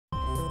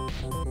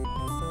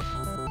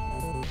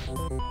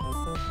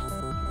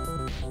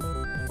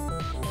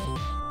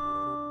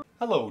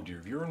Hello, dear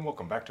viewer, and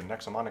welcome back to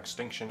Nexomon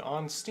Extinction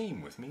on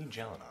Steam with me,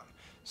 Jalanon.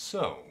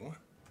 So,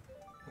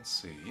 let's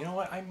see. You know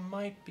what? I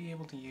might be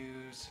able to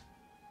use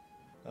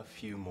a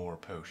few more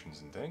potions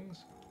and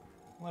things.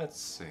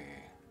 Let's see.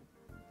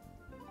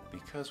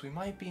 Because we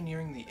might be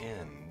nearing the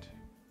end.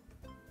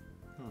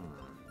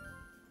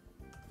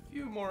 A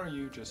few more of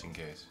you just in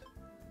case.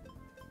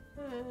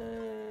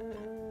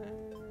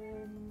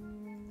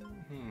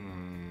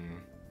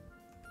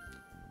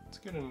 Let's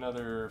get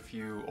another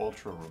few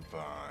ultra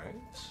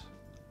revives.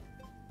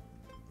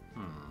 I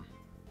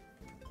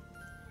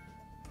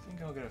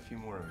think I'll get a few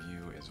more of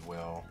you as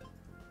well.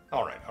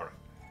 Alright. I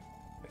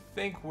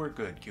think we're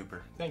good,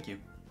 Cooper. Thank you.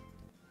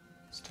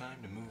 It's time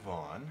to move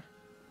on.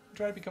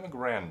 Try to become a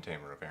Grand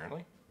Tamer,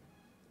 apparently.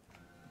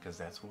 Because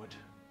that's what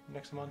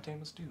Nexomon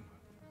Tamers do.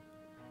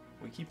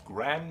 We keep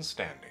Grand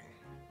standing.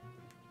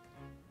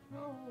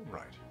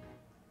 Alright.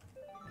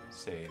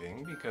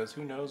 Saving, because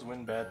who knows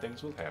when bad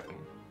things will happen.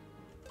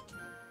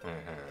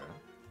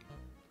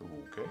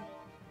 Okay.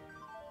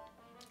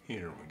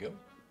 Here we go.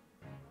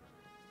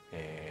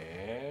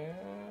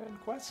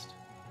 And quest.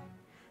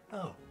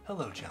 Oh,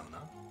 hello,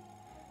 Jalanon.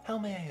 How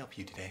may I help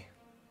you today?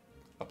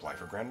 Apply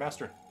for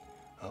Grandmaster.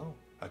 Oh,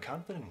 a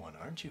confident one,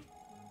 aren't you?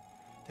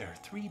 There are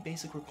 3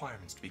 basic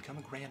requirements to become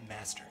a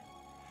Grandmaster.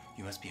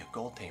 You must be a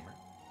gold tamer,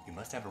 you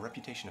must have a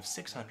reputation of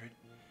 600,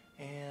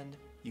 and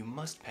you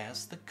must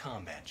pass the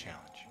combat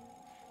challenge.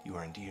 You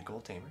are indeed a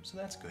gold tamer, so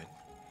that's good.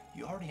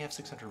 You already have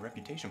 600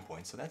 reputation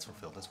points, so that's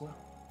fulfilled as well.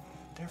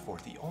 Therefore,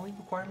 the only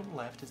requirement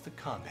left is the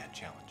combat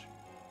challenge.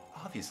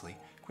 Obviously,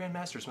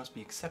 Grandmasters must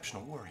be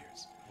exceptional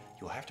warriors.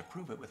 You will have to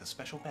prove it with a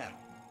special battle.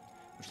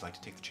 Would you like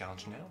to take the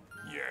challenge now?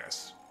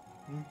 Yes.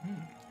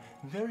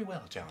 Very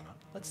well, Jalanon.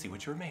 Let's see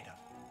what you're made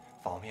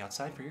of. Follow me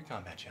outside for your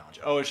combat challenge.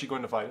 Oh, is she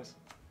going to fight us?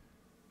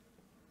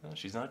 Well,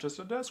 she's not just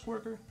a desk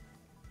worker.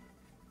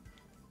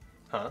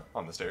 Huh?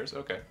 On the stairs?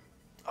 Okay.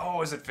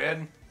 Oh, is it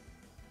fed?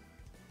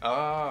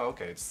 Ah,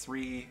 okay. It's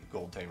 3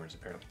 gold tamers,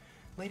 apparently.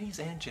 Ladies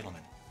and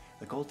gentlemen,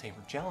 the gold tamer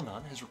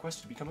Jalanon has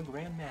requested to become a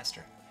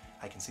Grandmaster.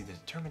 I can see the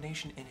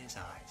determination in his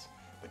eyes,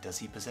 but does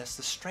he possess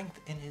the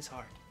strength in his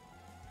heart?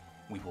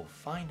 We will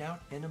find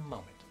out in a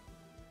moment.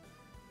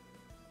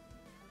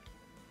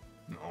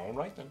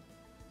 Alright then.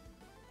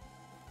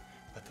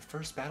 Let the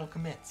first battle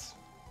commence.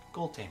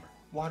 Gold Tamer,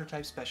 Water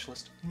type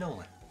Specialist,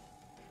 Nolan.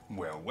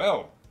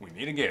 Well, we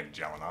meet again,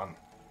 Jalanon.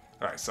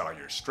 I saw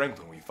your strength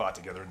when we fought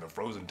together in the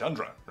frozen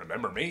tundra.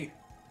 Remember me?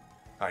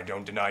 I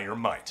don't deny your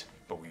might,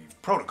 but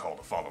we've protocol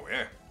to follow,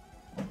 eh?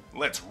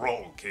 Let's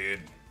roll, kid.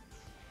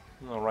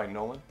 Alright,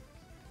 Nolan.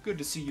 Good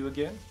to see you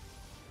again.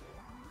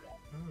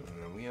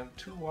 We have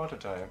 2 water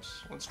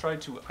types. Let's try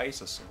to Ice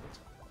Assault.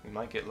 We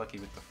might get lucky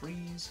with the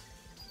freeze.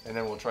 And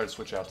then we'll try to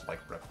switch out to like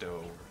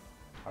Repto or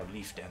our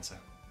Leaf Dancer.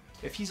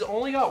 If he's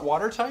only got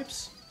water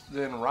types,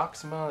 then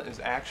Roxma is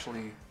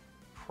actually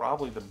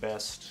probably the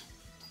best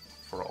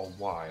for a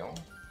while.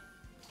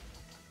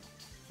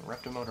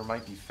 Reptomotor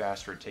might be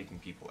faster at taking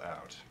people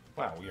out.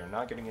 Wow, we are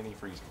not getting any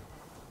freezing.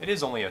 It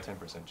is only a 10%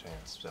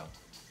 chance, so,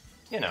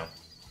 you know.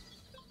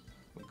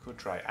 We could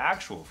try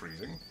actual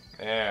freezing.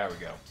 There we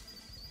go.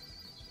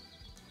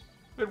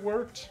 It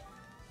worked.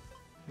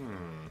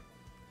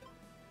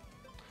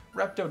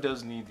 Repto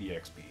does need the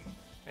XP,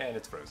 and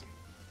it's frozen.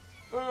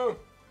 Oh,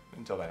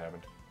 until that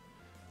happened.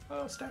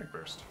 Oh, Static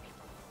Burst.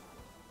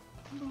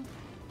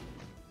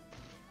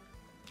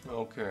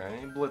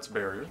 Okay, Blitz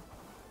Barrier.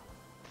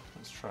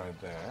 Let's try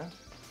that.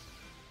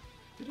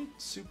 Did it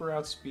super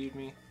outspeed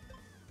me?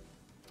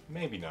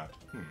 Maybe not.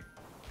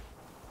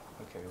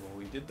 Okay, well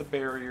we did the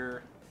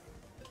barrier.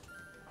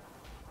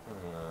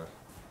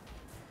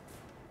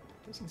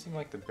 Doesn't seem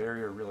like the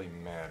barrier really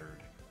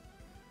mattered.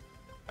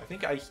 I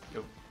think I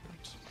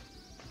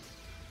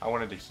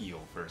wanted to heal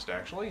first,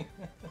 actually.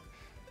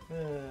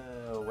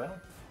 Well,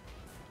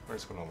 we're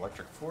just going to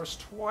Electric Force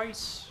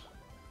twice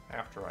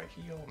after I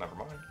heal. Never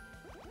mind.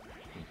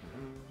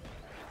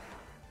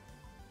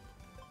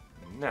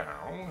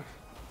 Now,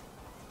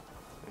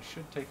 I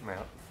should take him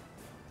out.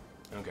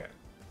 Okay,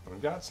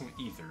 we've got some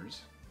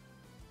ethers,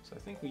 so I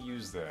think we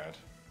use that.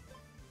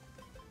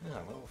 Yeah,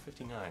 level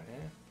 59,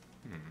 eh?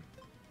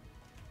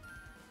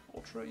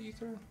 Ultra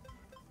ether?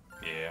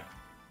 Yeah.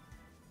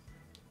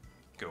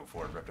 Go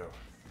for it, Repto.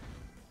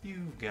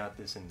 You've got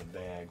this in the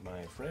bag,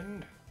 my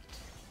friend.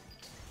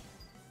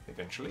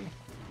 Eventually.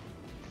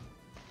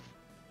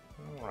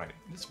 Alright,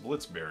 this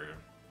Blitz Barrier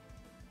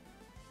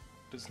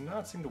does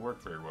not seem to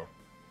work very well.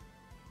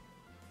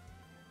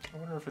 I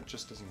wonder if it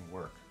just doesn't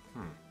work.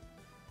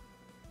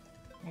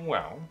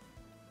 Well,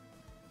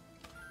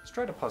 let's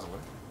try to puzzle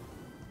it.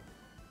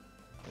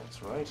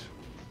 That's right.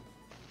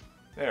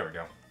 There we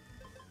go.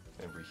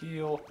 Every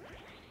heal.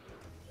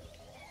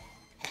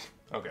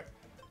 Okay.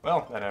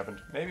 Well, that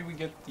happened. Maybe we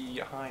get the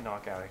high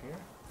knock out of here.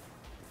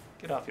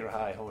 Get off your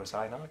high horse,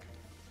 high knock.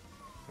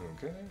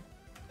 Okay.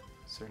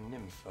 Sir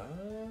Nympha.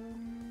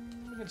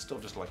 We can still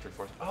just Electric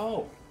Force.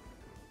 Oh!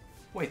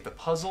 Wait, the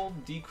puzzle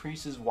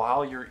decreases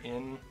while you're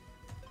in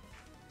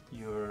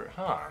your...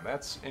 Huh,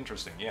 that's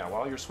interesting. Yeah,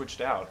 while you're switched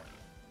out,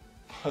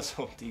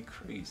 puzzle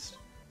decreased.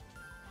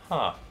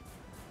 Huh.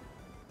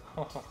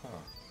 Ha ha ha.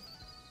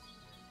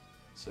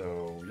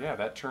 So, yeah,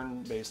 that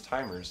turn-based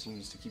timer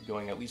seems to keep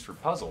going at least for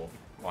puzzle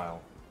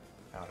while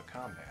out of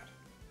combat.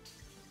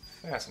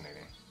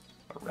 Fascinating.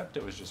 But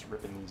Repto is just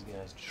ripping these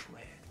guys to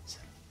shreds.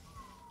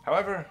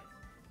 However,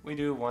 we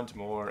do want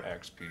more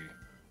XP.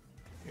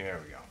 There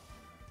we go.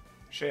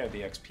 Share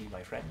the XP,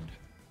 my friend.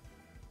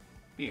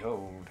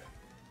 Behold.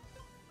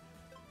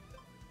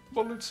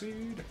 Bullet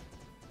seed.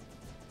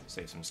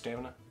 Save some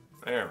stamina.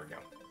 There we go.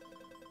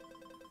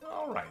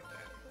 Alright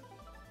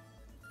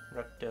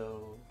then.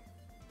 Repto.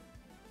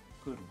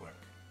 Good work.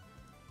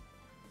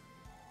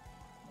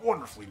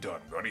 Wonderfully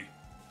done, buddy.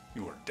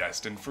 You are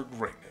destined for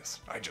greatness.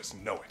 I just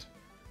know it.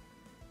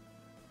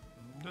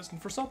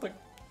 Destined for something.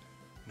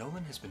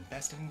 Nolan has been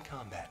bested in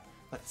combat.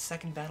 Let the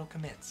second battle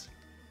commence.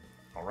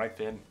 Alright,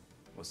 Finn.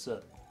 What's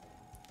up?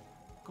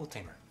 Gold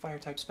Tamer, fire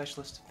type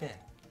specialist, Finn.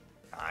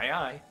 Aye,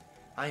 aye.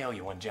 I owe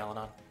you one,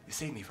 Jalanon. You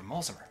saved me from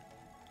Mulsimer.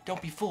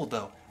 Don't be fooled,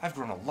 though. I've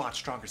grown a lot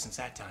stronger since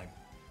that time.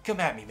 Come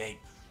at me, mate.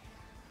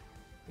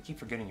 I keep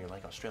forgetting you're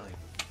like Australian.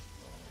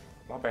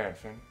 My bad,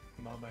 Finn.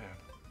 My bad.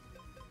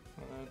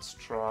 Let's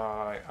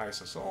try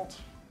Ice Assault.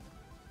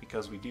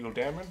 Because we deal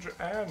damage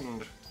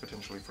and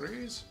potentially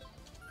freeze.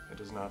 It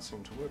does not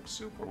seem to work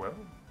super well.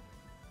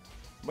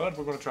 But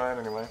we're going to try it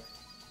anyway.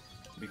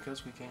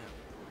 Because we can.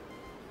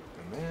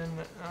 And then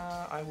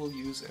I will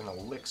use an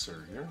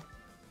elixir here.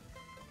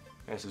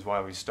 This is why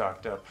we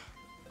stocked up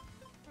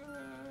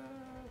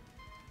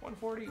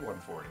 140,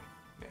 140.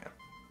 Yeah.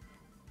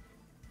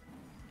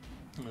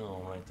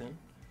 Alright then.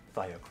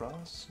 Fire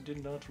Cross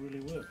did not really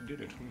work,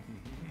 did it?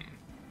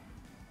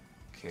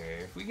 Okay,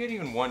 if we get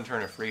even one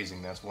turn of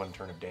freezing, that's one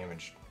turn of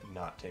damage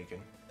not taken.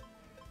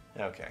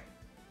 Okay.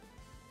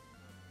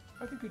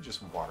 I think we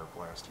just Water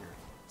Blast here.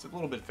 It's a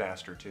little bit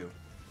faster too.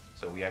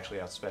 So we actually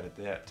outsped it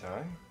that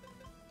time.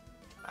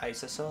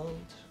 Ice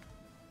Assault.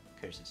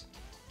 Curses.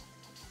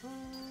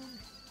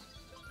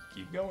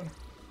 Keep going.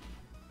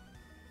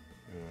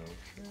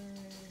 Okay.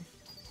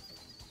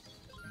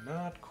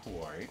 Not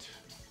quite.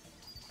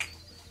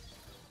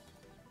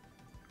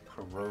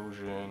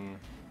 Corrosion.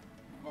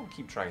 We'll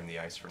keep trying the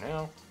ice for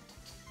now.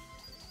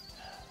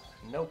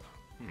 Nope.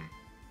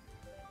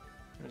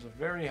 There's a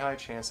very high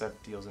chance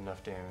that deals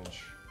enough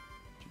damage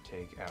to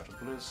take out a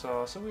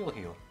Blizzsaw, so we'll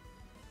heal.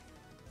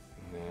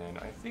 And then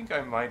I think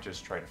I might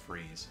just try to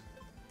freeze.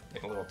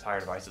 Getting a little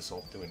tired of Ice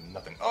Assault doing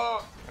nothing.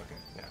 Oh! Okay,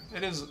 yeah.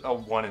 It is a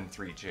 1 in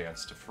 3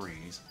 chance to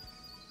freeze.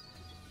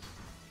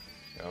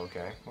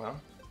 Okay, well.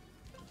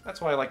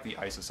 That's why I like the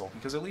Ice Assault,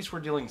 because at least we're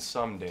dealing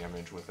some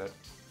damage with it.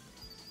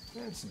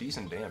 Yeah, it's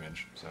decent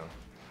damage, so.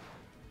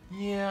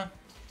 Yeah.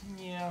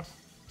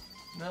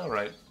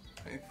 Alright.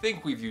 I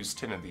think we've used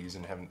 10 of these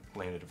and haven't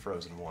landed a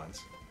frozen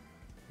once.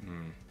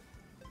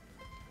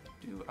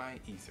 Do I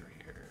ether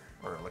here?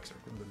 Or elixir?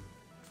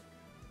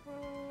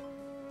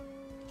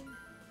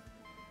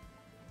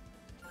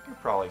 We're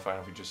probably fine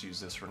if we just use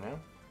this for now.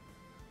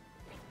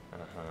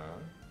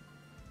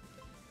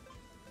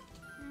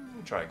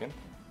 Try again.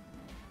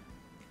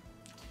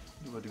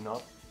 Do I do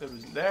not?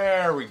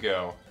 There we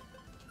go.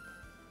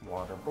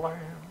 Water Blast.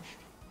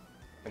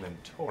 And then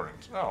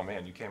Torrent. Oh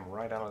man, you came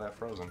right out of that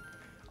frozen.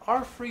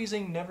 Our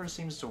freezing never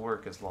seems to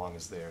work as long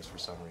as theirs for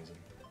some reason.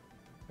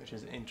 Which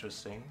is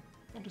interesting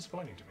and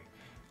disappointing to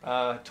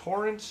me.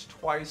 Torrent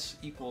twice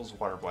equals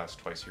Water Blast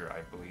twice here,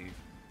 I believe.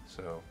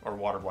 So, or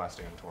Water Blast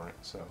and Torrent,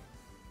 so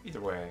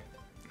either way.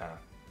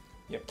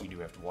 Yep, we do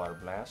have to Water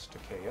Blast to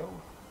KO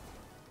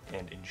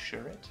and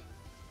ensure it.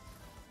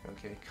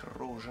 Okay,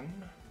 Corrosion.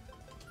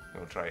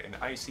 We'll try an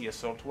Icy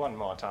Assault one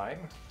more time.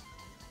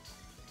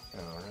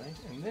 Alright,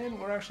 and then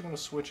we're actually going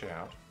to switch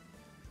out.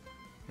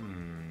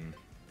 Can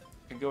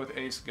go with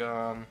Ace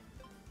Gun.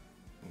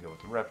 Can go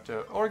with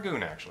Repto. Or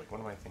Goon, actually. What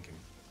am I thinking?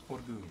 Or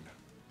Goon.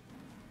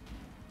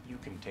 You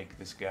can take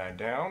this guy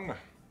down,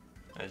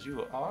 as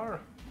you are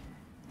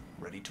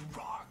ready to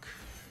rock.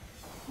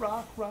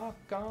 Rock, rock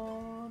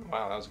on.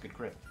 Wow, that was a good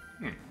crit.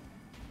 A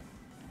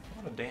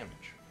lot of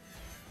damage.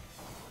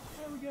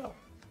 There we go.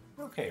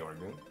 Okay,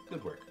 Orgoon.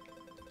 Good work.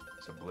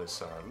 So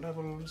Blizzard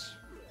levels.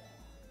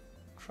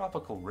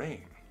 Tropical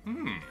Rain.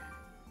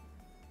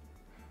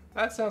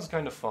 That sounds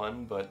kind of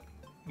fun, but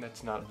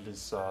that's not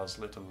Blizzard's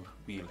little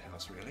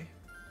wheelhouse, really,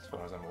 as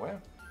far as I'm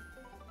aware.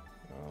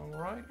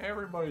 Alright,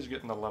 everybody's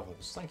getting the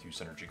levels. Thank you,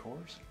 Synergy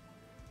Cores.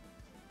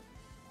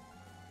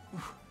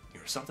 Ooh,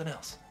 you're something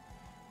else.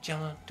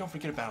 Jelena, don't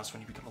forget about us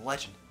when you become a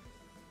legend.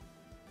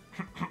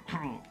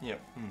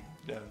 Yep.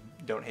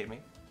 Don't hate me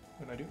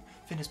when I do.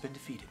 Finn has been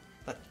defeated.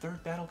 Let the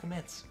third battle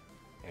commence.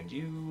 And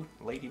you,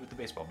 lady with the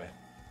baseball bat.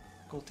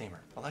 Gold Tamer,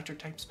 electric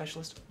type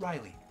specialist,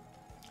 Riley.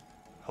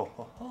 Ho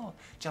ho ho,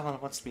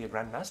 Jelena wants to be a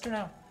Grandmaster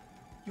now.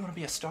 You want to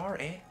be a star,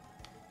 eh?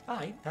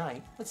 Aye,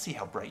 aye. Let's see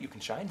how bright you can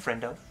shine,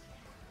 friendo.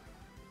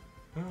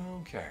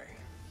 Okay.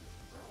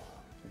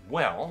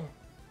 Well,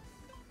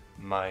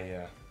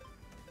 my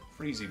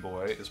Freezy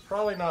boy is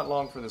probably not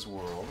long for this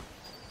world.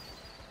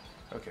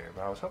 Okay,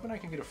 but I was hoping I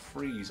could get a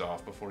freeze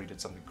off before he did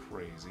something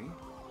crazy.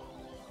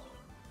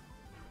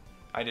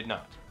 I did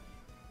not.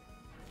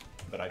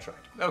 but I tried.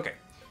 Okay.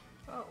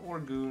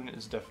 Orgoon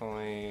is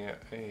definitely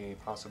a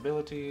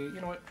possibility. You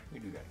know what? We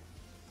do that.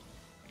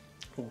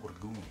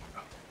 Orgoon.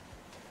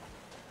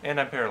 And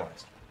I'm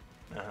paralyzed.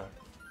 Uh-huh.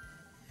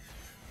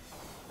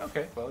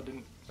 Okay, well, it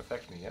didn't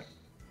affect me yet.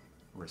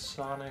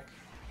 Risonic.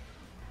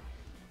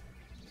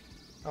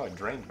 Oh, it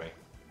drained me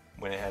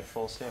when it had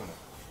full stamina.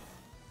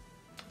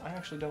 I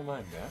actually don't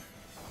mind that.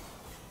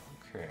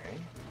 Okay.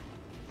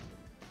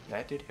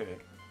 That did hit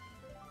it.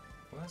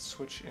 Let's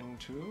switch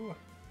into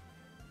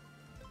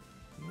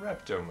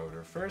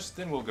Reptomotor first,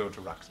 then we'll go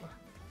to Roxma.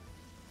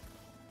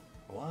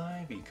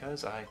 Why?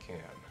 Because I can.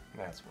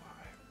 That's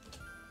why.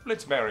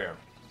 Blitz Barrier.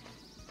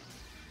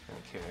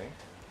 Okay.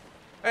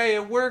 Hey,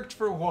 it worked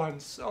for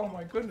once! Oh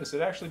my goodness,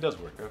 it actually does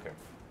work. Okay.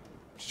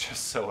 It's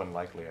just so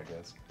unlikely, I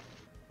guess.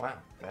 Wow,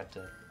 that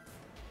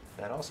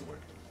also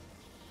worked.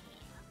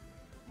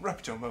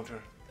 Reptomotor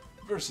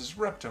versus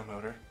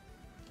Reptomotor.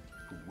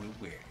 Who will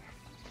win?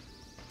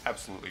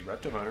 Absolutely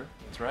Reptomotor.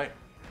 That's right.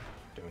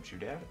 Don't you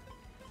doubt it.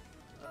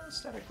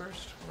 Static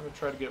Burst. We're going to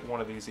try to get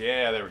one of these.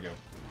 Yeah, there we go.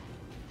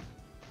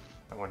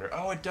 I wonder...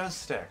 Oh, it does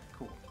stack.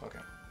 Cool. Okay.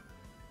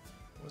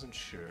 Wasn't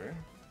sure.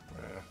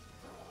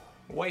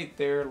 Wait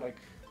there like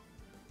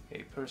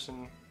a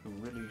person who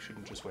really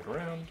shouldn't just wait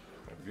around.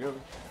 There we go.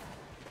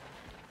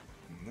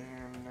 And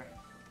then...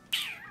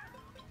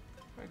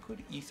 I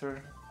could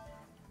Ether.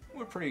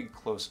 We're pretty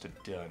close to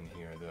done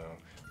here, though.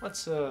 Let's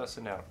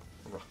send out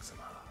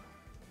Roxma.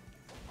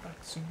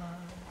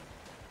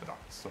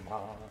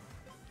 Roxma.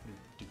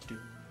 Do-do-do.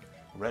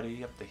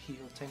 Ready up the heel,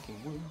 tanking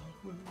woo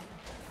woo.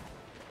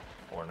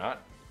 Or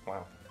not.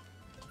 Wow.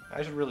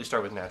 I should really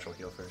start with natural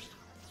heal first.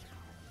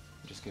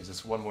 It just gives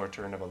us one more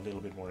turn of a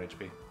little bit more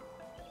HP.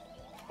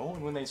 Oh,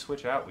 and when they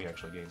switch out, we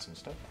actually gain some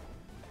stuff.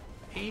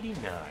 89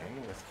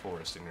 with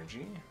Forest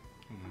Energy.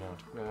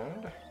 Not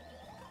bad.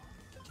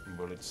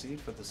 Bullet Seed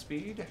for the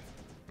speed.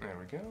 There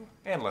we go.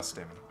 And less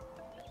stamina.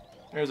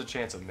 There's a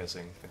chance of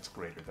missing. It's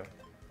greater,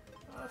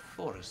 though.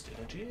 Forest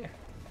Energy.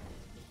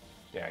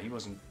 Yeah, he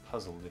wasn't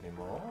puzzled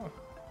anymore.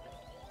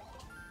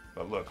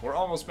 But look, we're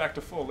almost back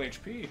to full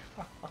HP.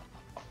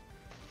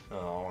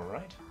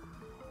 Alright.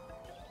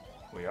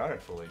 We are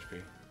at full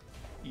HP.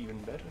 Even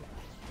better.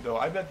 Though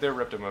I bet their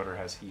Reptomotor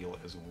has heal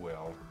as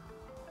well.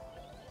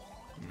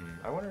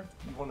 I wonder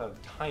if you want to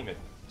time it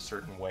a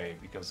certain way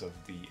because of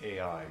the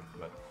AI,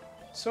 but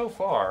so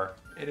far,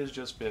 it has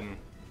just been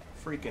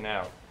freaking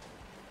out.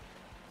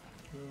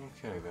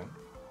 Okay, then.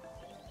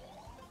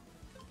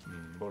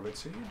 Bullet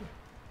Seed.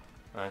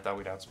 I thought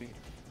we'd outspeed.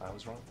 I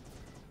was wrong.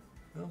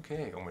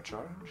 Okay, Oma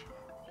Charge.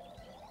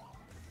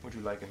 Would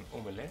you like an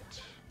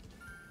omelette?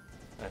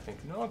 I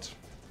think not.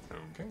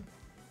 Okay.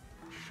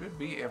 Should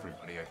be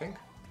everybody, I think.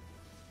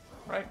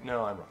 Right?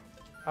 No, I'm wrong.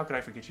 How could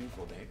I forget you,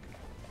 Full Day?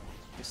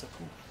 You're so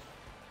cool.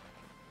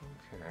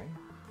 Okay.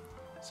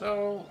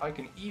 So, I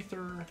can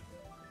Ether.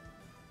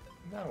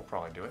 That'll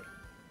probably do it.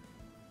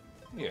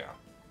 Yeah.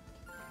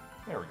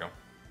 There we go.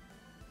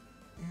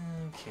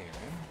 Okay.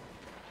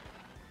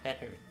 That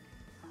hurt.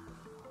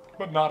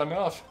 But not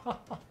enough.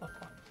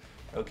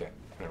 Okay,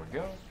 there we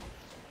go.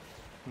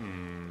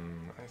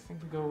 I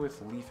think we go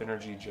with Leaf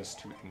Energy just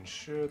to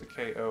ensure the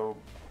KO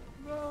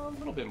a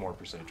little bit more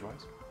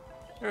percentage-wise.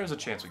 There is a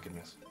chance we can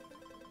miss.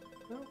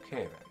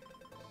 Okay, then.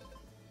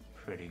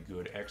 Pretty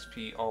good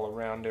XP all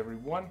around,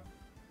 everyone.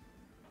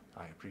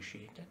 I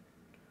appreciate it.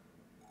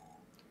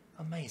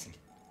 Amazing.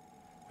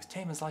 With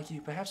tamers like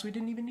you, perhaps we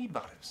didn't even need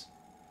bottoms.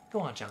 Go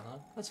on,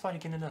 John. Let's fight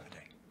again another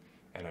day.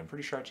 And I'm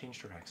pretty sure I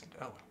changed her accent.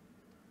 Oh, well.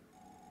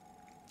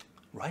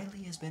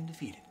 Riley has been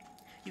defeated.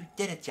 You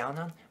did it,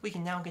 Jalnan. We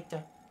can now get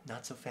the...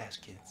 Not so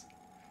fast, kids.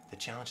 The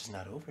challenge is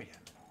not over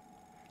yet.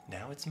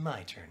 Now it's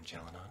my turn,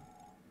 Jalanon.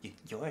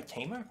 You're a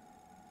tamer?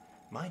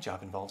 My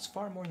job involves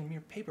far more than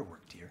mere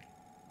paperwork, dear.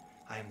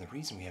 I am the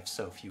reason we have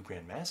so few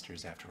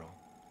Grandmasters, after all.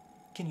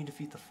 Can you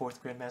defeat the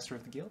 4th Grandmaster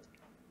of the Guild?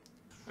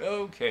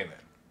 Okay, then.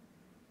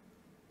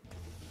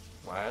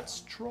 Let's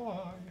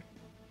try.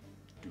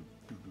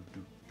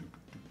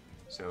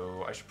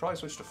 So, I should probably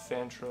switch to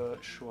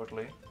Fantra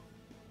shortly.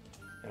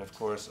 And of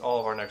course, all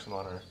of our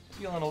Nexomon are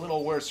feeling a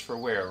little worse for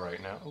wear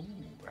right now. Ooh,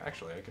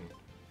 actually, I can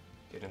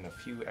get in a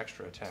few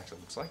extra attacks, it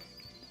looks like.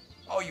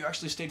 Oh, you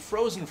actually stayed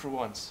frozen for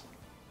once!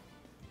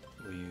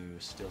 Will you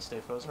still stay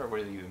frozen, or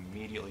will you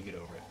immediately get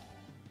over it?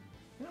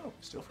 No,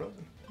 still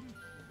frozen.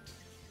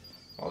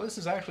 Well, this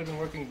has actually been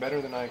working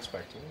better than I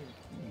expected,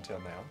 until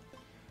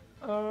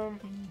now.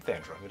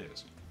 Fantra, it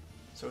is.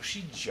 So is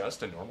she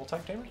just a normal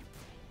type tamer?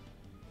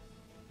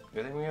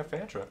 Good thing we have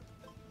Fantra.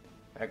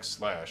 X/.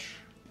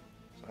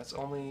 So that's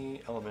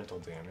only elemental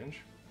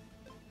damage.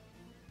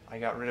 I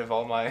got rid of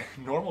all my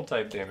normal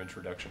type damage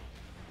reduction.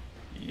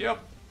 Yep.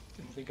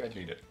 Didn't think I'd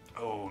need it.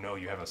 Oh, no,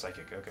 you have a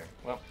psychic. Okay,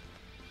 well.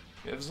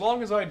 As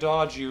long as I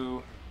dodge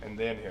you and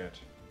then hit,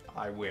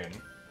 I win.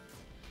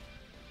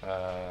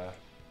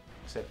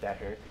 Except that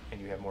hurt, and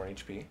you have more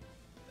HP.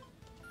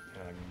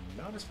 And I'm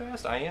not as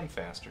fast? I am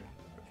faster.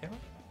 Am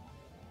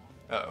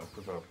I? Uh-oh,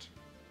 provoked.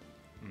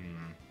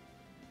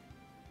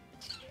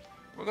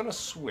 We're gonna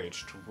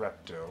switch to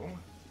Repto.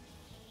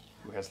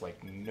 who has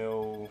like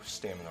no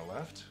stamina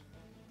left.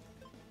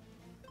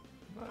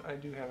 But I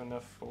do have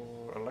enough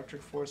for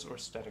electric force or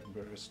static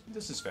burst.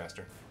 This is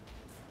faster.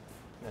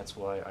 That's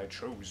why I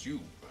chose you.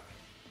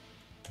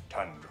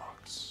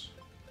 Tandrox.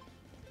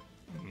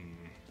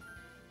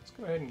 Let's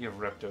go ahead and give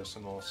Repto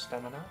some more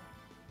stamina.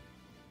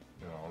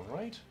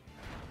 Alright.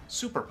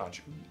 Super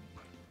Punch. Ooh.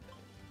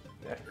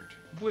 That hurt.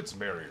 Blitz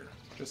Barrier,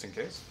 just in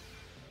case.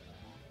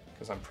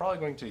 Because I'm probably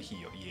going to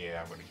heal.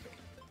 Yeah, I'm going to heal.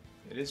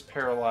 It is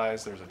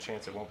paralyzed. There's a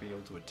chance it won't be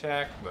able to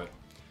attack, but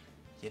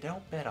you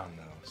don't bet on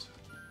those.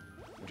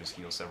 We'll just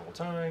heal several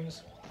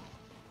times.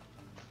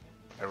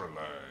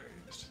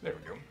 Paralyzed. There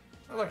we go.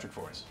 Electric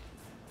Force.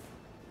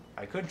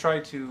 I could try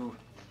to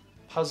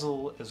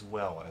puzzle as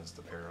well as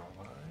the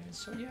paralyzed,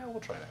 so yeah, we'll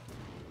try that.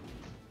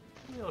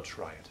 We'll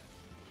try it.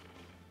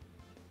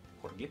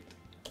 Forget,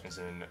 as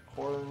in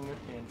horn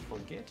and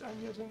forget,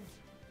 I'm guessing.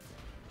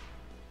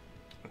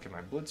 Okay,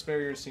 my Blitz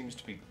Barrier seems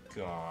to be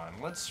gone.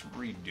 Let's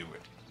redo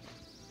it.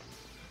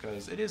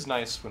 Because it is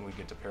nice when we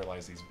get to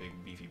paralyze these big,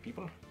 beefy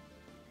people.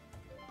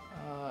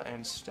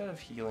 Instead of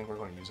healing, we're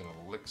going to use an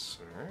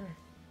elixir.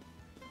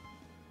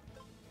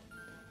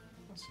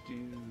 Let's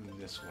do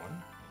this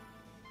one.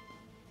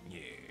 Yeah.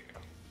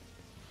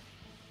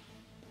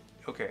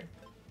 Okay.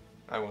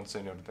 I won't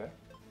say no to that.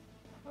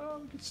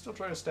 We could still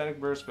try a static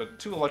burst, but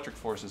 2 electric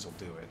forces will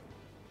do it.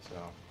 So,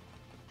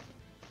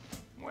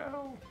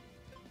 well,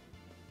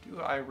 do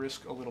I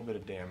risk a little bit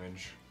of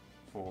damage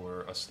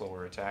for a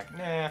slower attack?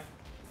 Nah.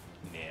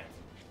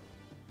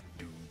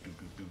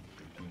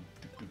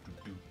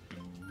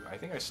 I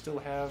think I still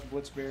have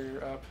Blitz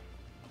Barrier up.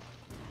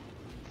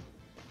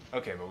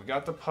 Okay, but we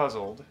got the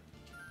puzzled.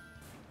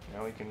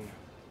 Now we can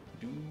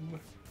do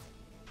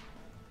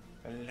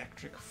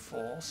electric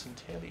force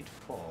until it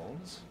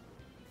falls.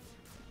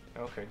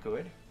 Okay,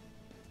 good.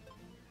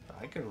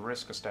 I could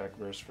risk a static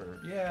burst for,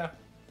 yeah,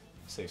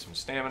 save some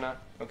stamina.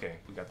 Okay,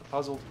 we got the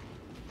puzzled.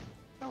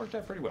 That worked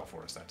out pretty well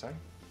for us that time.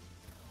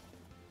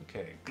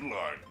 Okay,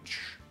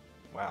 Glunch.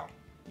 Wow,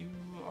 you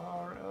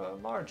are a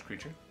large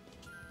creature.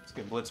 Let's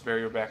get Blitz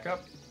Barrier back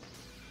up.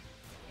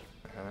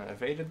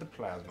 Evaded the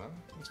plasma.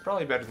 It's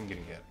probably better than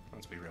getting hit,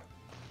 let's be real.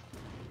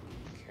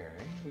 Okay,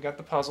 we got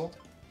the puzzled.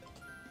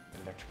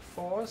 Electric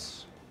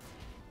force.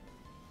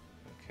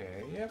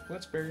 Okay, yep,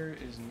 Blitz Barrier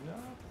is not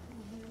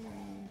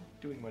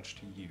doing much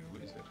to you,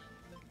 is it?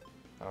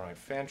 Alright,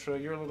 Fantra,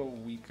 you're a little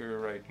weaker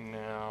right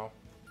now.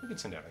 We can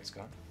send out Ice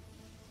Gun.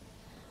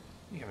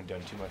 You haven't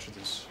done too much of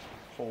this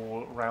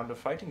whole round of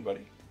fighting,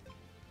 buddy.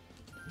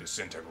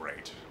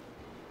 Disintegrate.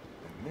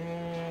 And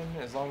then,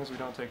 as long as we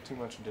don't take too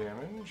much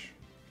damage,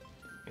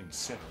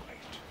 Incinerate.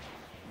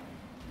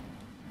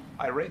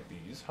 I rate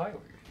these highly.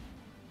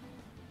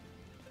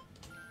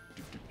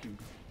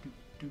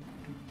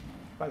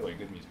 By the way,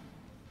 good music.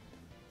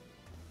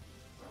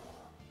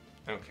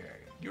 Okay,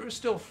 you're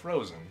still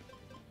frozen.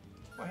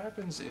 What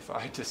happens if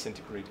I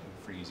disintegrate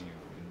and freeze you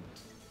and,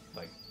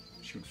 like,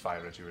 shoot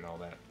fire at you and all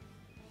that?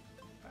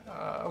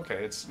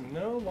 Okay, it's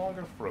no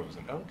longer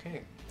frozen.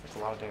 Okay, that's a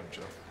lot of damage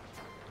though.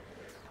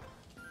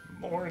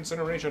 More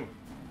incineration.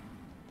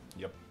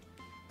 Yep.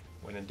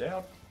 When in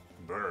doubt,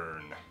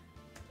 burn.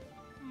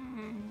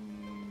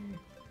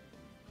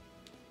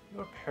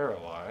 You're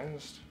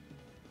paralyzed.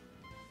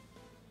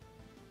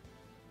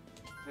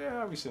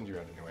 Yeah, we send you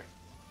out anyway.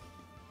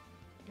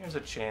 There's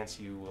a chance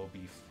you will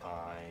be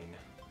fine.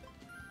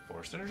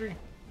 Forced energy.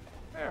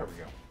 There we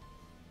go.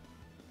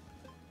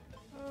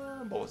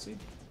 Bullet seed.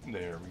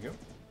 There we go.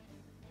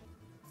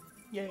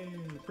 Yay!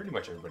 Pretty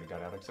much everybody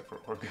got out except for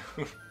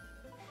Orgoon.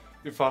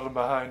 You're falling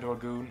behind,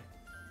 Orgoon.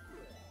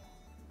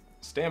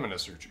 Stamina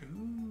search.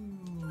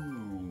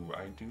 Ooh,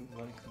 I do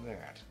like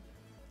that.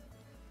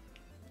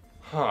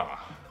 Huh.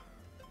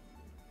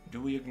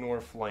 Do we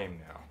ignore flame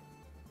now?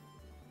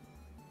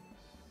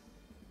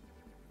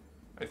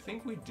 I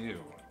think we do.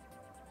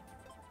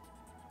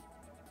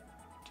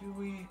 Do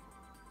we?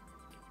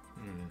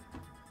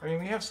 I mean,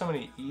 we have so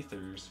many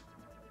ethers,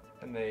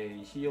 and they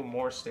heal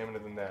more stamina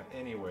than that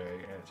anyway,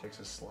 and it takes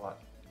a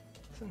slot.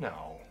 So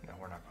no,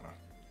 we're not gonna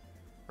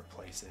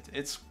replace it.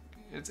 It's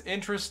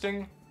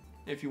interesting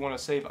if you want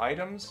to save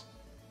items,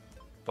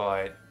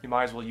 but you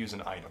might as well use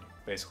an item,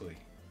 basically,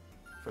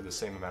 for the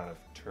same amount of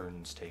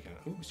turns taken.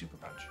 Ooh, Super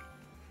Punch.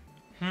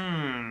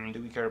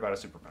 Do we care about a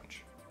Super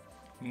Punch?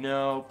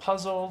 No,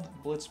 Puzzled,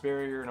 Blitz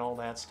Barrier, and all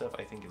that stuff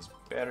I think is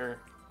better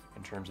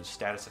in terms of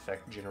status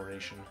effect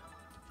generation.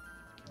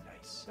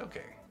 Nice.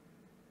 Okay.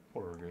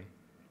 Poor Orgoon.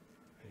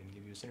 I didn't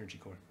give you a synergy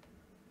core.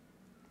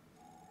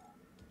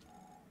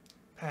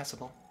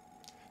 Passable.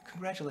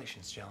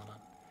 Congratulations,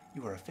 Jalanon.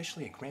 You are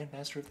officially a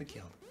Grandmaster of the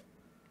Guild.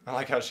 I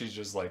like how she's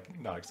just, like,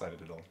 not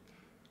excited at all.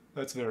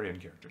 That's very in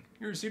character.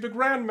 You received a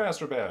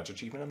Grandmaster badge.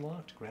 Achievement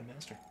unlocked,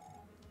 Grandmaster.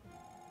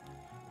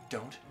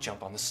 Don't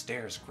jump on the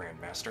stairs,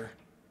 Grandmaster.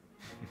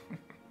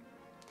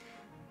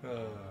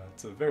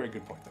 It's a very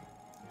good point, though.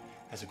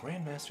 As a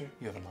Grandmaster,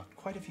 you have unlocked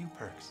quite a few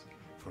perks.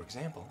 For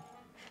example,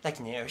 like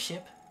an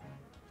airship?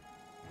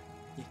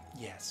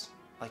 Yes,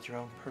 like your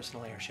own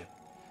personal airship.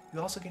 You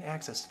also get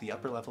access to the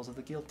upper levels of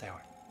the guild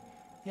tower.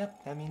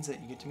 Yep, that means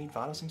that you get to meet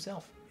Vados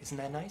himself. Isn't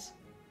that nice?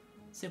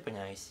 Super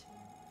nice.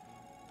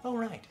 Oh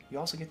right, you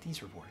also get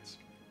these rewards.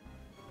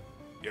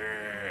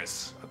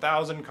 Yes,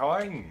 1,000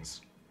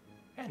 coins!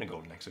 And a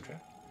golden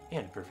exotrap.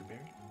 And a perfect berry.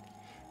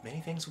 Many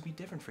things will be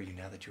different for you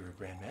now that you're a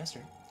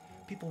Grandmaster.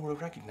 People will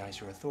recognize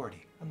your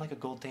authority, unlike a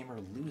gold tamer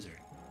loser.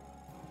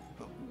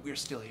 But we're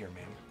still here,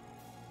 ma'am.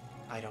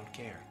 I don't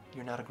care.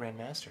 You're not a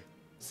Grandmaster.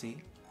 See?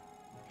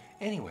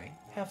 Anyway,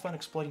 have fun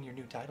exploiting your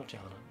new title,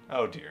 Chalana.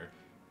 Oh dear.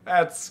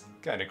 That's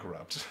kind of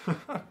corrupt.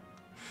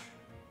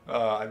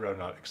 I'd rather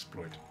not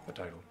exploit a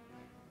title.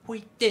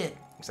 We did it!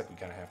 Except we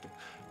kind of have to.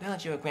 Now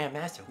that you're a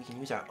Grandmaster, we can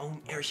use our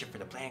own airship for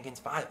the plan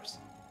against Vados.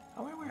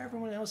 I wonder where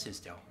everyone else is,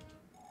 though.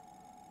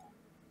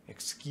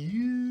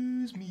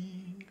 Excuse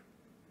me.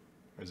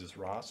 Is this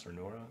Ross or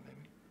Nora,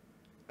 maybe?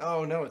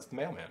 Oh no, it's the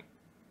mailman.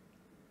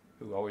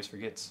 Who always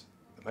forgets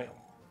the mail.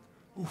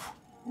 Oof,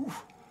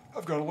 oof.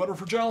 I've got a letter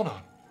for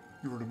Jalanon.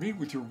 You are to meet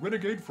with your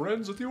renegade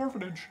friends at the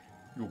orphanage.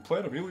 You will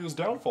plan Amelia's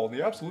downfall and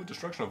the absolute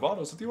destruction of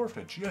Vados at the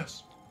orphanage,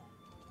 yes.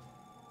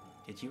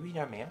 Did you read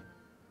our mail?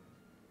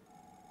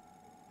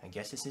 I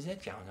guess this is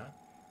it, Jalanon.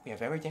 We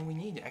have everything we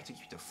need to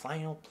execute the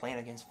final plan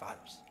against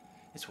Vados.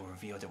 This will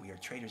reveal that we are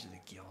traitors of the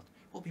guild.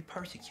 We'll be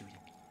persecuted.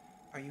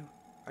 Are you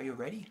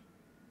ready?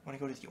 Want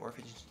to go to the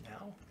orphanage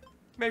now?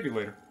 Maybe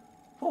later.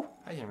 Whew,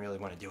 I didn't really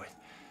want to do it.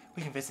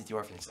 We can visit the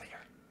orphanage later.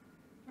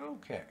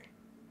 Okay.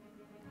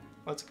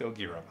 Let's go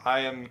gear up. I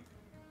am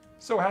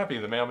so happy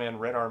the mailman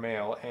read our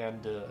mail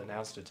and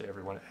announced it to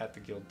everyone at the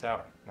guild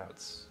tower. Now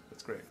it's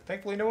great.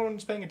 Thankfully no one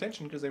was paying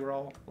attention because they were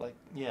all like,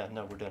 yeah,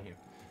 no, we're done here.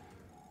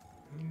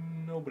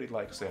 Nobody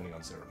likes standing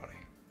on ceremony.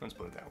 Let's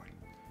put it that way.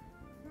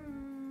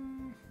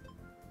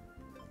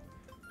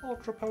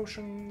 Ultra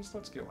potions.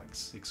 Let's get like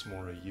 6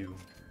 more of you.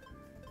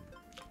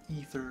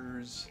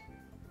 Ethers.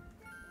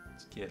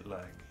 Let's get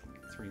like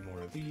 3 more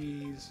of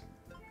these.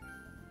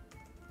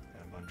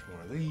 And a bunch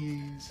more of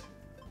these.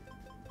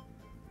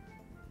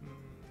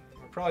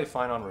 We're probably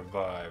fine on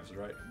revives,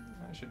 right?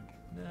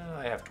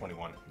 I have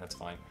 21. That's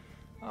fine.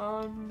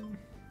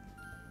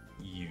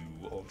 You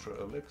ultra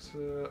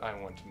elixir. I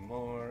want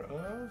more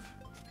of.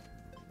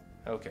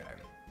 Okay.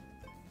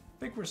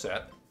 Think we're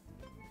set.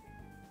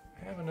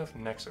 I have enough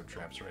Nexo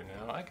traps right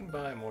now. I can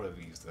buy more of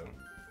these though.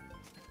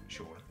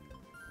 Sure.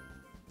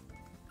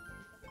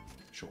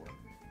 Sure.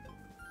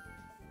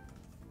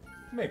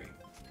 Maybe.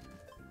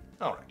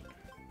 Alright.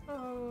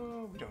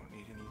 We don't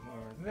need any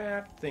more of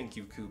that. Thank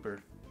you,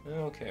 Cooper.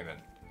 Okay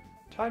then.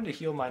 Time to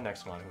heal my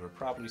Nexomon, who are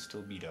probably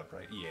still beat up,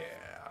 right?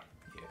 Yeah.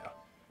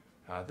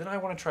 Then I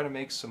want to try to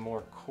make some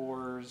more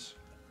cores,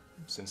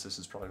 since this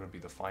is probably going to be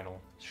the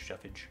final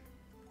shuffage.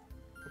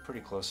 We're pretty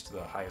close to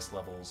the highest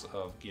levels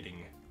of getting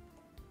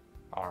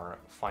our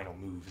final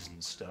moves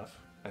and stuff.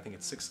 I think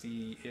it's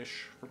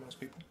 60-ish for most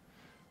people.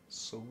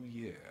 So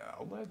yeah,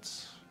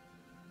 let's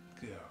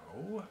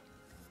go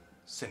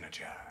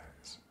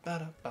synergize.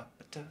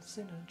 Ba-da-ba-ba-da,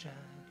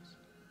 synergize.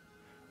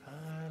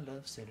 I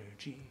love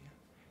synergy.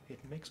 It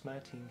makes my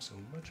team so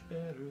much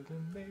better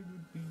than they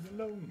would be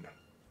alone.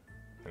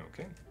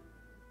 Okay.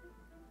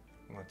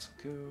 Let's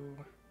go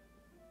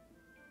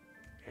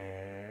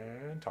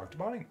and talk to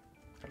Bonnie.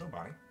 Hello,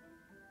 Bonnie.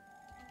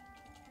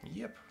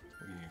 Yep,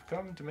 we've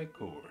come to make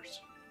cores.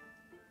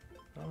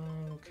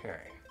 Okay.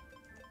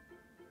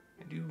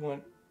 I do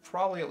want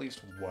probably at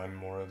least 1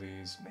 more of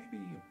these,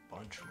 maybe a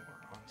bunch more,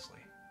 honestly.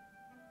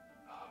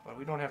 But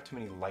we don't have too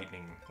many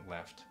lightning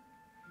left.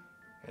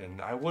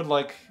 And I would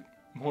like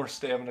more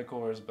stamina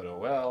cores, but oh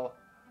well.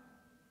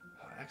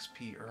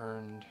 XP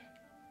earned.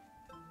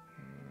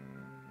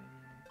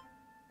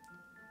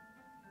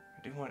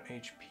 I do want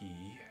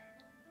HP.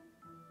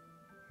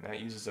 That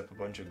uses up a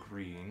bunch of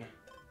green.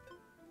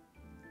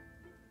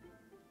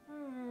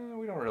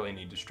 We don't really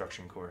need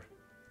Destruction Core.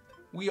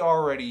 We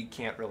already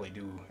can't really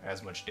do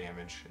as much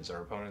damage as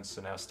our opponents,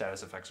 so now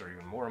status effects are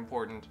even more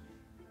important.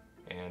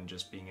 And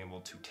just being able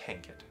to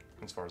tank it,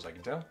 as far as I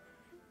can tell.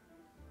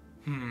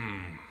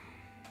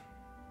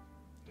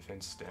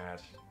 Defense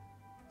stat.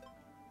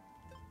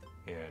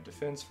 Yeah,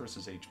 defense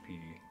versus HP.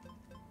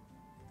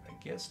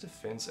 I guess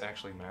defense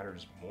actually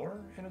matters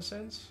more, in a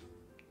sense.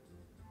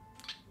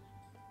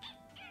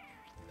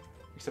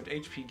 Except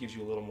HP gives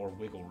you a little more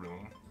wiggle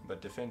room,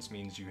 but defense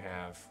means you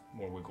have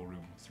more wiggle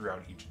room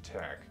throughout each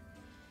attack.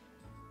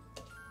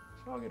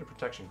 So I'll get a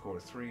Protection Core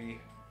 3.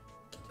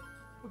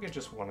 We'll get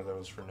just 1 of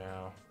those for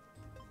now.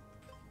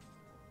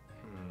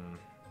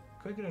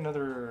 Could get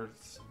another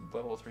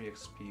level 3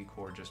 XP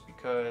core just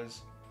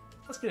because.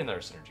 Let's get another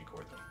Synergy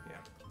Core though,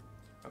 yeah.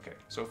 Okay,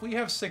 so if we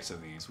have 6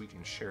 of these, we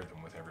can share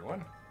them with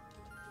everyone.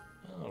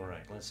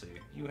 Alright, let's see.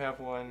 You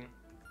have 1. You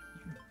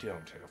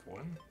don't have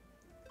 1.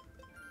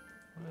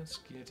 Let's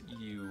get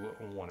you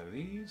 1 of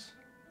these.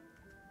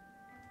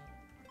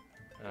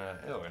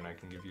 Oh, and I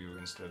can give you,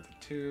 instead of the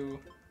 2,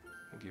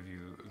 I'll give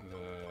you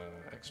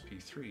the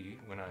XP3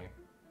 when I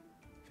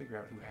figure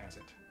out who has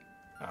it.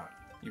 Ah,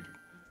 you do.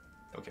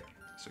 Okay,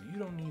 so you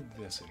don't need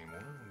this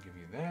anymore. I'll give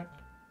you that.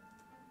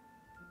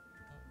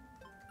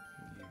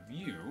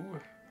 Give you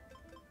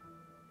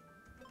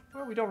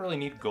Well, we don't really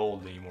need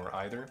gold anymore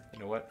either. You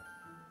know what?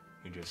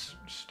 We just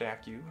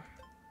stack you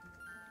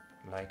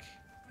like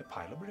a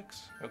pile of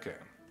bricks. Okay.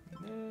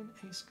 And then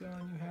Ace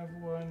Gun, you have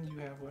one, you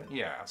have one.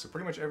 Yeah, so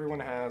pretty much everyone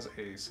has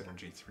a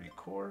Synergy 3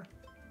 core.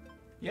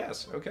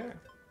 Yes, okay.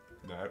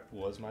 That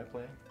was my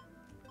plan.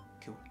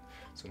 Cool.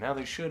 So now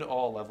they should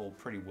all level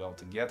pretty well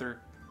together,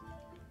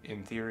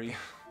 in theory.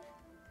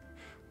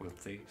 We'll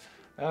see.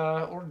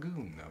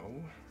 Orgoon,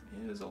 though,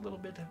 is a little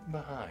bit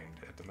behind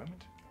at the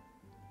moment.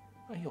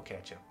 Well, he'll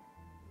catch up.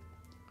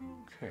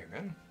 Okay,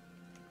 then.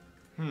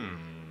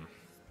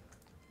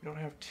 We don't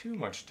have too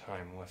much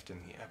time left in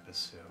the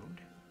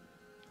episode.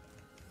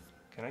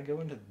 Can I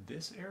go into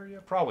this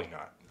area? Probably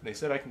not. They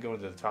said I can go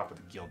to the top of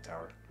the guild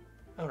tower.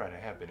 Alright, I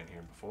have been in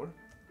here before.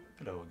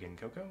 Hello again,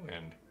 Coco,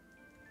 and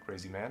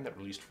crazy man that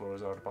released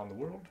floors out upon the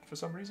world for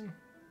some reason.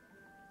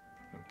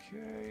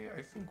 Okay,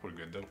 I think we're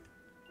good, though.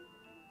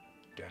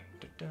 Dun,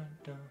 dun, dun,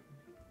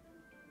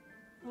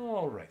 dun.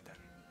 Alright, then.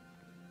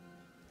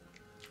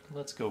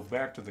 Let's go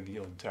back to the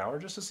guild tower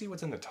just to see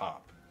what's in the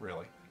top,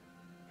 really.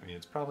 I mean,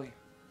 it's probably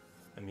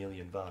a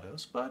million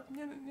Vados, but,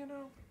 you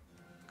know,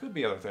 could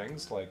be other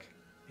things, like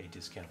a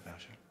discount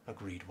voucher, a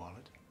greed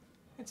wallet,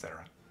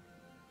 etc.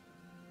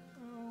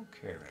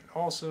 Okay, then.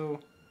 Also,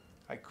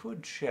 I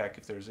could check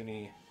if there's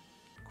any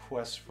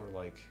quests for,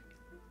 like,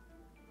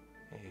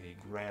 a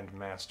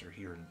Grandmaster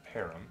here in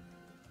Param.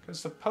 Because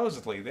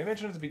supposedly, they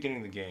mentioned at the beginning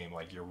of the game,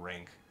 like, your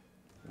rank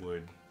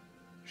would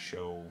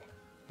show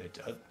that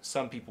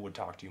some people would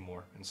talk to you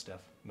more and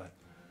stuff, but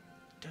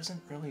it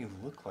doesn't really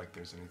look like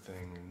there's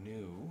anything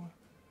new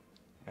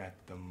at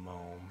the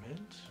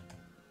moment.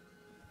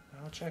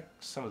 I'll check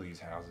some of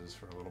these houses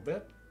for a little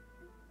bit.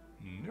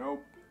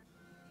 Nope.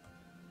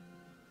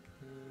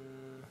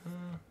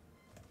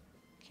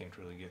 Can't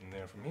really get in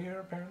there from here,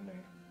 apparently.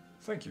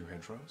 Thank you,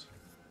 hedgerows,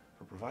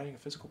 for providing a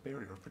physical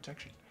barrier of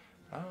protection.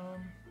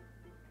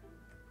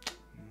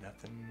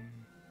 Nothing.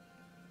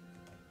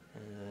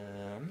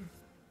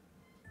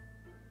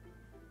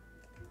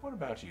 What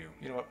about you?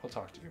 You know what? I'll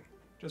talk to you.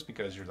 Just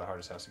because you're the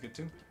hardest house to get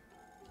to.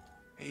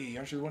 Hey,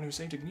 aren't you the one who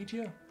saved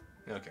Ignitia?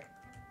 Okay.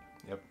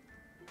 Yep.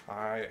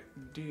 I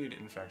did,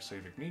 in fact,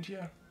 save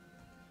Ignitia.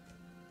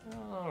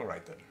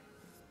 Alright then.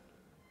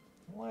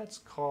 Let's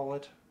call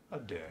it a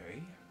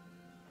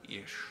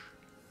day-ish.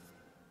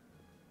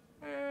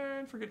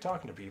 And forget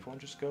talking to people and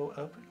just go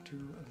up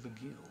to the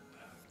guild.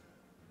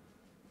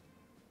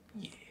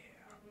 Yeah.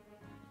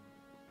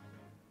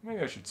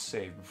 Maybe I should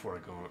save before I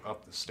go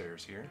up the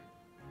stairs here.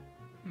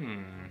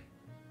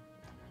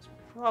 It's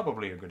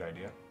probably a good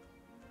idea.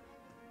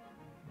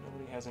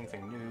 Nobody has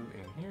anything new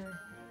in here.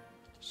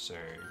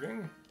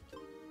 Saving.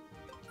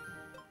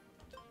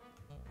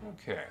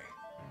 Okay.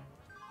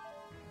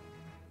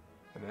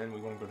 And then we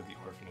want to go to the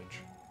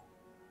orphanage.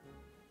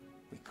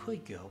 We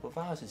could go, but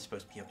Vaz is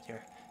supposed to be up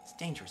there. It's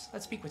dangerous.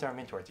 Let's speak with our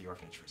mentor at the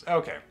orphanage first.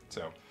 Okay,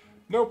 so,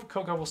 nope,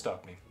 Coco will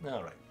stop me.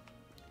 Alright.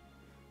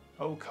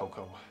 Oh,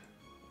 Coco.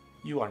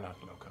 You are not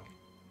loco.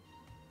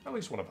 At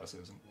least one of us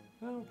isn't.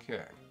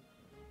 Okay.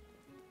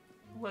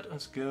 Let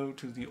us go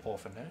to the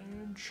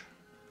orphanage.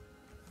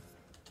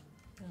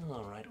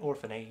 Alright,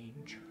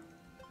 orphanage.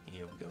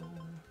 Here we go.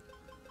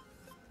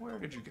 Where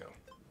did you go?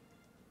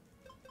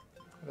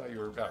 I thought you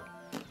were out.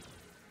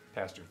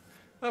 Pastor.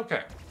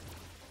 Okay.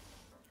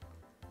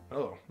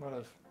 Oh, a lot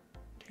of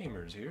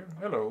tamers here.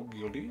 Hello,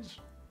 guildies.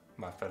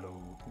 My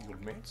fellow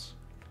guildmates.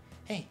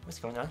 Hey, what's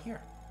going on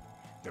here?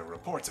 There are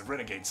reports of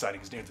renegade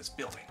sightings near this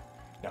building.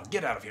 Now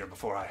get out of here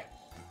before I...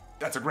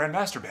 That's a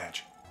Grandmaster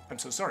badge. I'm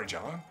so sorry,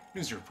 John.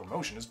 News of your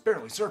promotion has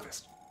barely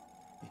surfaced.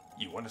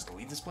 You want us to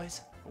leave this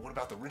place? But what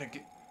about the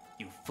renegade?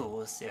 You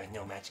fools, there are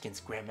no match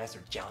against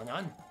Grandmaster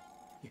Jalanon.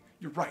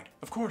 You're right,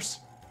 of course.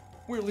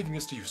 We're leaving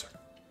this to you, sir.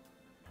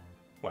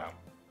 Wow.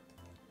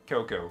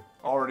 Coco,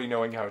 already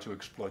knowing how to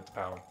exploit the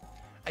power.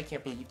 I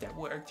can't believe that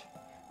worked.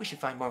 We should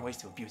find more ways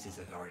to abuse his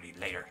authority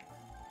later.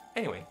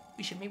 Anyway,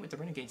 we should meet with the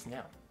renegades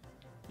now.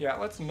 Yeah,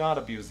 let's not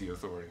abuse the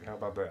authority. How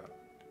about that?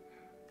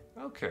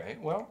 Okay,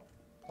 well,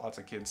 lots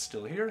of kids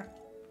still here.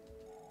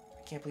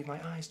 I can't believe my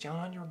eyes,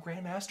 John. You're a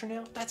Grandmaster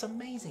now? That's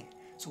amazing.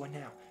 So what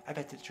now? I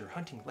bet that you're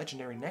hunting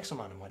legendary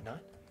Nexomon and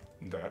whatnot.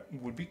 That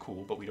would be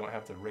cool, but we don't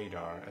have the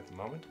radar at the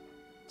moment.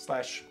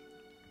 Slash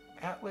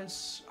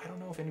Atlas, I don't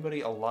know if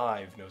anybody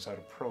alive knows how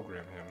to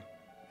program him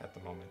at the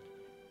moment.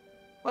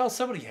 Well,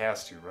 somebody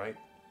has to, right?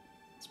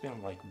 It's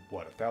been like,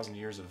 what, 1,000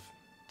 years of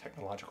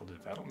technological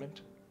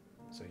development?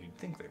 So you'd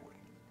think they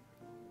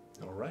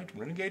would. Alright,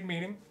 renegade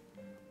meeting.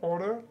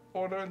 Order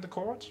in the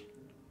court.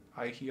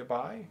 I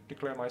hereby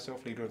declare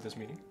myself leader of this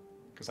meeting,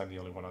 because I'm the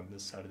only one on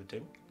this side of the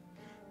table.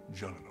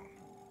 Jalanon,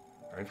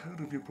 I've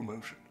heard of your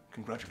promotion.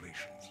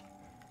 Congratulations.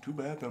 Too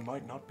bad there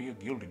might not be a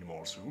guild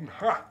anymore soon.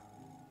 Ha!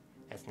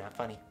 That's not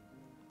funny.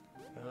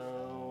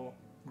 Oh,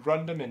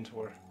 Grunda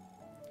Mentor.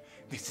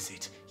 This is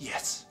it.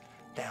 Yes.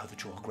 Now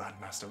that you're a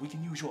Grandmaster, we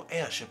can use your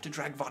airship to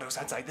drag Vados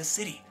outside the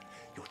city.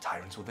 Your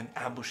tyrants will then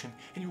ambush him,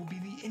 and you will be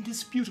the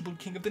indisputable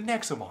king of the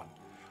Nexomon.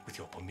 With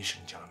your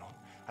permission, Jalanon,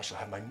 I shall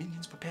have my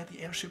minions prepare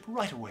the airship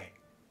right away.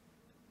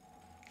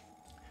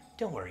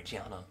 Don't worry,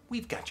 Gianna.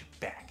 We've got your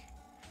back.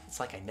 It's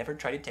like I never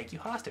tried to take you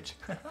hostage.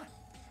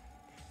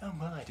 Oh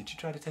my, did you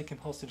try to take him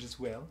hostage as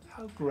well?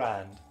 How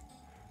grand.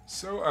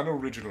 So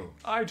unoriginal.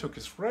 I took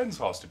his friends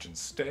hostage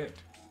instead.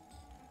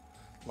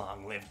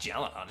 Long live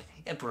Gelon,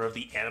 Emperor of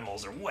the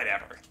Animals or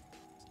whatever.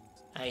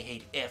 I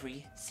hate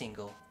every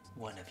single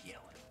one of you.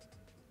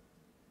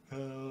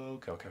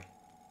 Okay.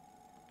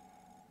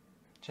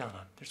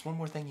 Gianna, there's one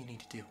more thing you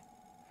need to do.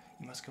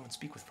 You must go and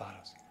speak with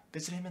Vados.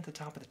 Visit him at the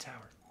top of the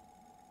tower.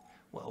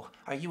 Whoa,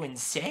 are you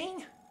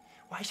insane?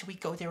 Why should we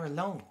go there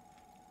alone?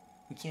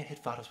 We can't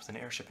hit Vados with an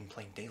airship in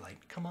plain daylight.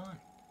 Come on.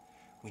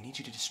 We need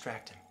you to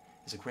distract him.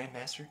 As a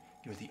Grandmaster,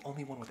 you are the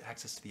only one with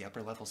access to the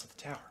upper levels of the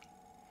tower.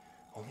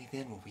 Only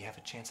then will we have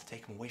a chance to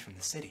take him away from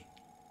the city.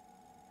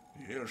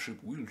 The airship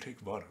will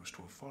take Vados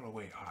to a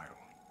faraway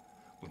isle.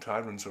 The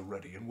Tyrants are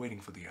ready and waiting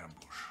for the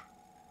ambush.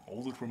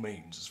 All that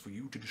remains is for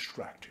you to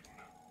distract him.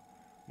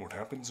 What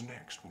happens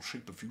next will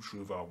shape the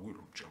future of our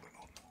world, Gelon.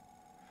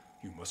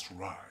 You must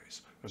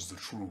rise as the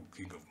true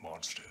king of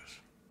monsters.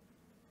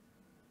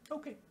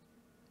 Okay.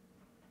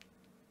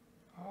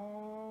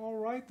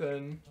 Alright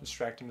then.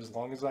 Distract him as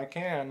long as I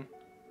can.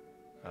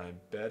 I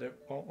bet it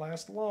won't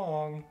last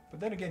long. But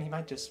then again, he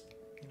might just,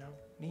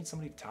 need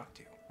somebody to talk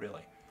to,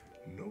 really.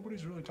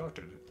 Nobody's really talked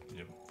to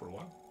him for a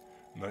while.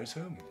 Nice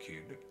home,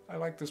 kid. I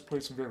like this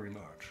place very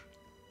much.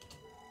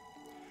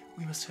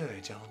 We must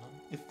hurry, Gelon.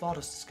 If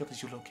Vados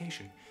discovers your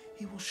location,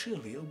 he will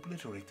surely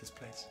obliterate this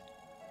place.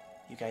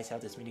 You guys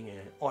held this meeting in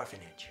an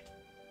orphanage.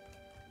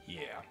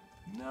 Yeah,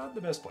 not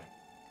the best plan.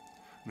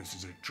 This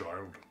is it,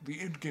 child. The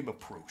endgame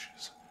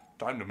approaches.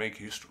 Time to make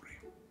history.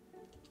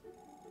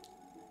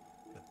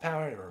 The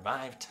power to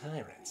revive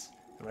tyrants.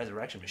 The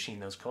resurrection machine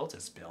those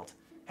cultists built.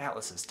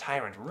 Atlas's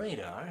tyrant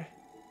radar.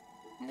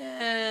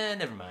 Nah,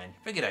 never mind.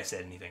 Forget I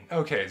said anything.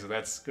 Okay, so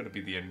that's gonna be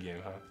the end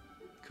game, huh?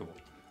 Cool.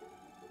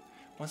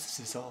 Once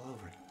this is all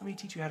over, let me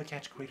teach you how to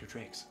catch greater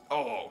drakes.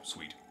 Oh,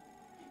 sweet.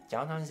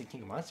 Gelon is the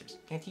king of monsters.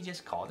 Can't he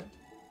just call them?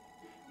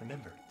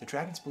 Remember, the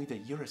dragons believe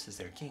that Eurus is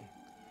their king.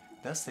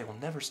 Thus, they will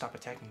never stop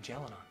attacking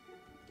Gelon.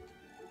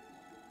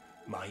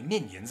 My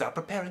minions are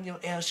preparing your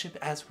airship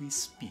as we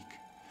speak.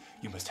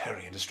 You must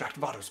hurry and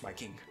distract Vados, my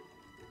king.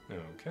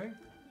 Okay.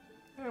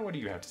 What do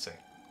you have to say?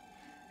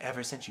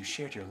 Ever since you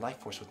shared your life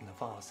force with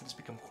Navals, it has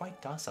become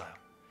quite docile.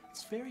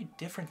 It's very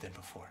different than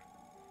before.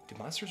 Do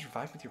monsters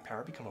revived with your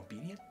power become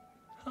obedient?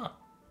 Huh.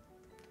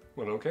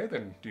 Well, okay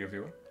then, dear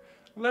viewer.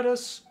 Let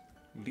us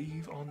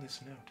leave on this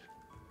note.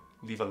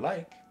 Leave a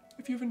like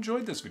if you've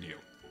enjoyed this video.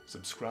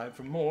 Subscribe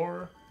for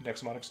more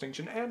Nexomon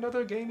Extinction and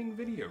other gaming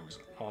videos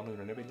on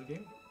Lunar Nebula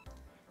Game.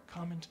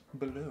 Comment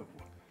below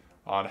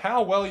on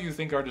how well you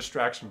think our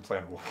distraction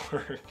plan will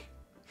work.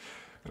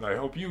 And I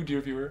hope you,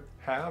 dear viewer,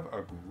 have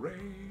a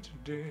great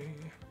day.